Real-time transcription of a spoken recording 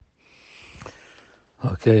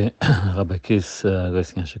Okay, Rabbi Kiss,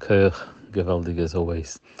 Grüß Shikoyach, gewaldig as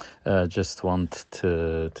always. Just want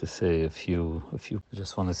to say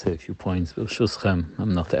just want to say a few points. B'Shuschem,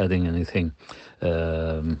 I'm not adding anything.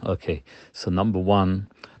 Okay, so number one,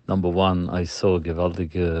 I saw a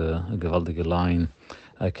gewaldige line.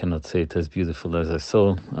 I cannot say it as beautiful as I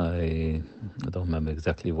saw. I don't remember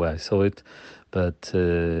exactly where I saw it, but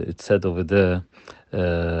it said over there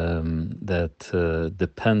that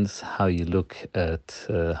depends how you look at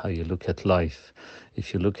life.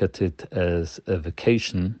 If you look at it as a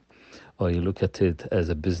vacation, or you look at it as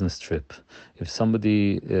a business trip. If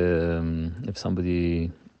somebody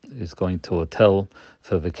is going to a hotel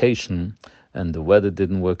for vacation, and the weather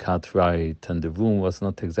didn't work out right, and the room was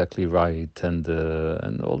not exactly right, and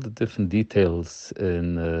all the different details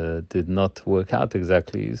did not work out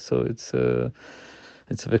exactly, so it's a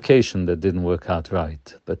vacation that didn't work out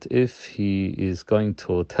right. But if he is going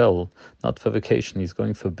to a hotel, not for vacation, he's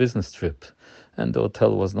going for a business trip, and the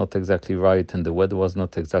hotel was not exactly right, and the weather was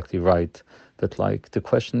not exactly right, but like the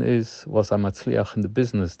question is, was I matzliach in the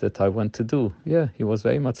business that I went to do? Yeah, he was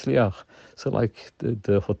very matzliach. So like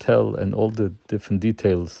the hotel and all the different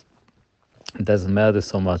details, it doesn't matter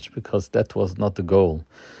so much because that was not the goal.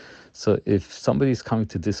 So if somebody is coming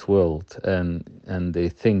to this world and they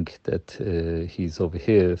think that he's over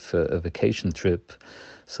here for a vacation trip,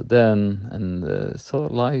 so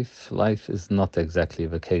life is not exactly a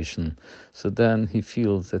vacation. So then he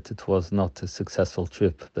feels that it was not a successful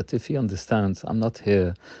trip. But if he understands, I'm not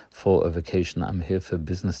here for a vacation, I'm here for a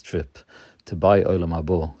business trip to buy Olam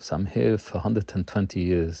Habo. So I'm here for 120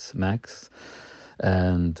 years max,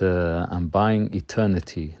 and I'm buying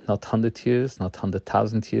eternity, not 100 years, not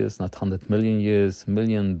 100,000 years, not 100 million years,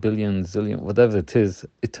 million, billion, zillion, whatever it is,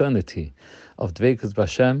 eternity of Dveikus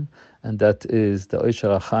B'Hashem, and that is the Oisher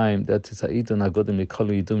HaChaim, that is Ha'idun HaGodim Mikol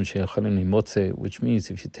Yidum She'echolim Limotze, which means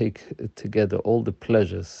if you take together all the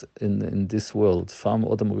pleasures in this world, from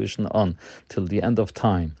Odom Rishon on till the end of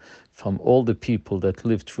time, from all the people that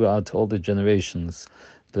lived throughout all the generations,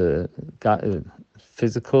 the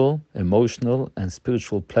physical, emotional, and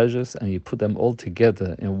spiritual pleasures, and you put them all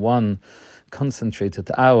together in one concentrated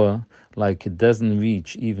hour, like it doesn't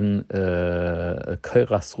reach even a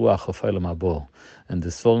koiras ruach of Olam Habo. And the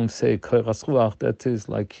Sforim say koiras ruach, that is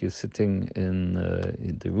like you're sitting in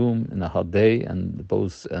the room in a hot day, and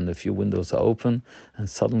a few windows are open, and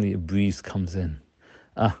suddenly a breeze comes in.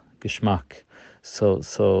 Geschmack. So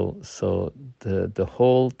the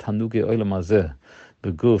whole Tanuge Olam Hazeh,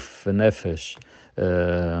 beguf, v'nefesh,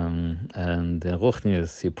 and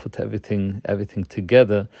Ruchnius, you put everything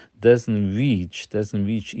together, doesn't reach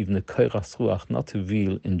even a koiras ruach, not a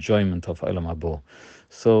real enjoyment of Olam Habo.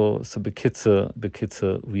 So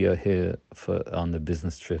bekitzer, we are here on a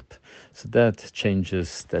business trip. So that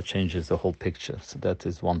changes the whole picture. So that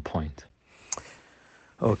is one point.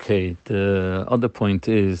 Okay, the other point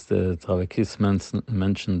is that Rav Cahan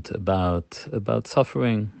mentioned about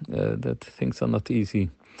suffering, that things are not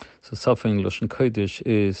easy. So suffering, Lashon Kodesh,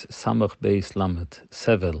 is Samach Beis Lamed,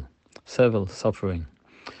 Sevel, suffering.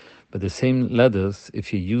 But the same letters,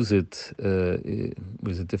 if you use it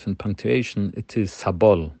with a different punctuation, it is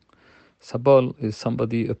Sabol. Sabol is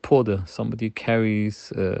a porter, somebody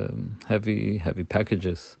carries heavy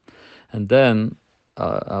packages. And then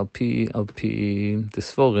Al pi the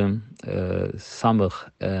Sforim, Samach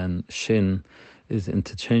and Shin is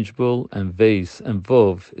interchangeable, and Veis and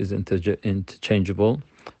Vov is interchangeable.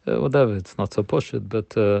 Whatever, it's not so poshut,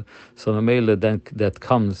 but so Mamela then that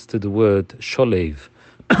comes to the word Sholev.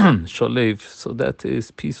 Sholev, so that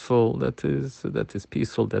is peaceful, that is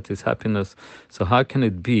peaceful, that is happiness. So how can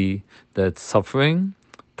it be that suffering,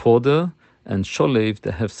 porter, and Sholev,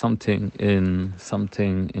 they have something in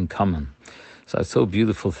common? So I saw a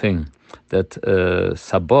beautiful thing that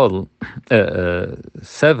Sevel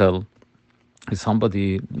is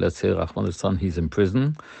somebody, let's say Rahman al he's in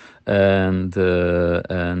prison, and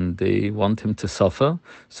they want him to suffer.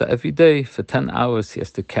 So every day for 10 hours he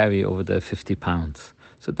has to carry over there 50 pounds.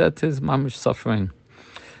 So that is mamish suffering.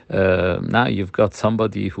 Now you've got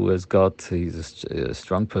somebody he's a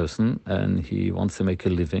strong person, and he wants to make a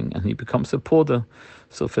living, and he becomes a porter.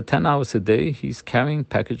 So for 10 hours a day, he's carrying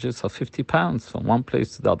packages of 50 pounds from one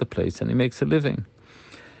place to the other place, and he makes a living.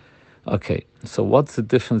 Okay, so what's the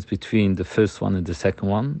difference between the first one and the second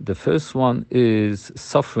one? The first one is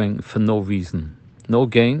suffering for no reason, no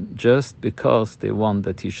gain, just because they want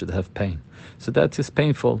that he should have pain. So that is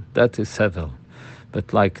painful, that is sevel.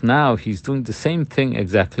 But like now he's doing the same thing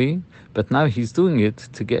exactly, but now he's doing it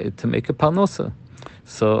to make a parnosa.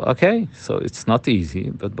 So okay, so it's not easy,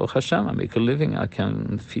 but Baruch Hashem, I make a living, I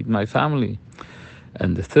can feed my family.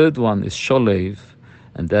 And the third one is sholev.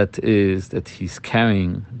 and that is that he's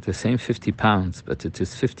carrying the same 50 pounds, but it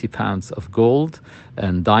is 50 pounds of gold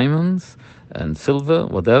and diamonds and silver,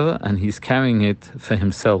 whatever, and he's carrying it for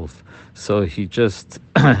himself. So he just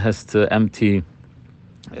has to empty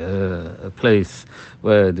a place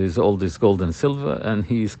where there's all this gold and silver, and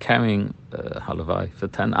he's carrying halavai for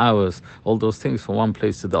 10 hours, all those things from one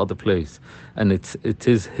place to the other place, and it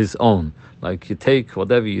is his own. Like, you take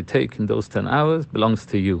whatever you take in those 10 hours belongs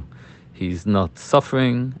to you. He's not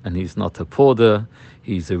suffering, and he's not a porter.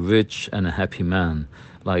 He's a rich and a happy man.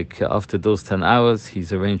 Like, after those 10 hours,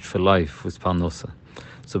 he's arranged for life with parnosa.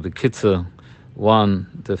 So the kitzur,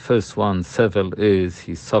 the first one, sevel, is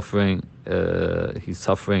he's suffering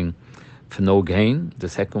for no gain. The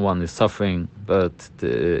second one is suffering, but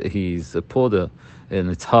he's a porter, and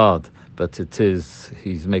it's hard, but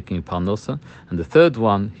he's making parnosa. And the third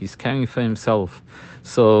one, he's caring for himself.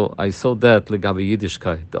 So I saw that legabe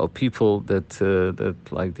Yiddishkeit. There are people that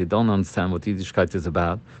like, they don't understand what Yiddishkeit is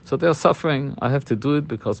about. So they're suffering. I have to do it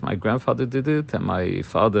because my grandfather did it, and my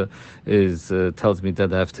father tells me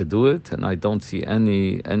that I have to do it, and I don't see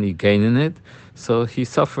any gain in it. So he's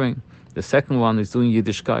suffering. The second one is doing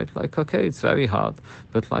Yiddishkeit, like, okay, it's very hard,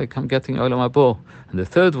 but like, I'm getting Olam Habo. And the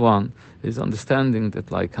third one is understanding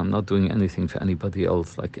that, like, I'm not doing anything for anybody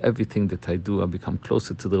else. Like, everything that I do, I become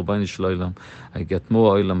closer to the Rebbeinu Shel Olam. I get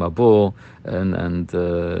more Olam Habo, and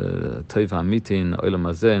Tova Amitin, Olam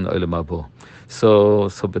Hazeh, and Olam Habo. So,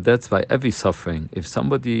 but that's why every suffering. If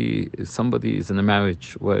somebody is in a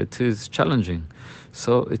marriage where it is challenging,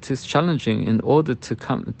 so it is challenging in order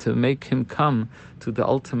to make him come to the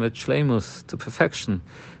ultimate shleimus, to perfection.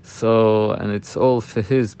 So, and it's all for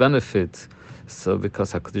his benefit. So,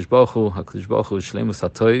 because Hakadosh Baruch Hu is shleimus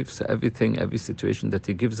hatoiv. So every situation that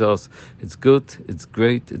He gives us, it's good, it's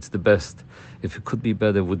great, it's the best. If it could be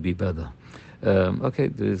better, it would be better. Okay,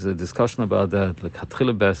 there's a discussion about that, like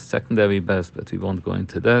hatchila best, secondary best, but we won't go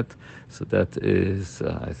into that. So that is,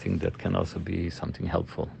 I think that can also be something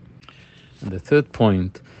helpful. And the third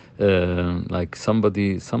point, like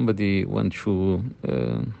somebody went through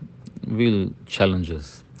real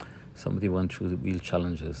challenges.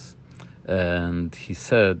 And he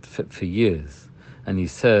said for years, and he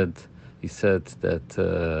said that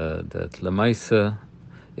Lamaisa,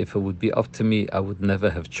 if it would be up to me, I would never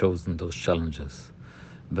have chosen those challenges.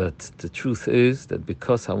 But the truth is that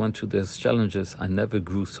because I went through those challenges, I never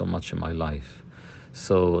grew so much in my life.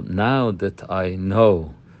 So now that I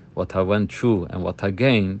know what I went through and what I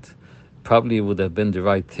gained, probably would have been the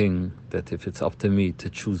right thing, that if it's up to me to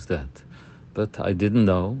choose that. But I didn't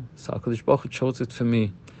know, so HaKadosh Baruch Hu chose it for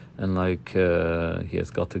me. And like, He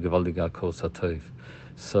has got a gewaldiger kos hatov.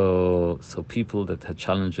 So people that had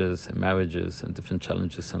challenges in marriages and different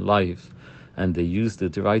challenges in life, and they used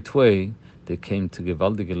it the right way, they came to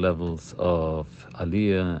gewaldige levels of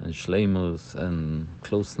aliyah and shleimus and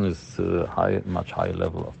closeness to much higher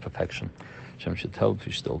level of perfection. Shem should help,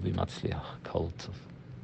 we should all be matzliach. Kol tov.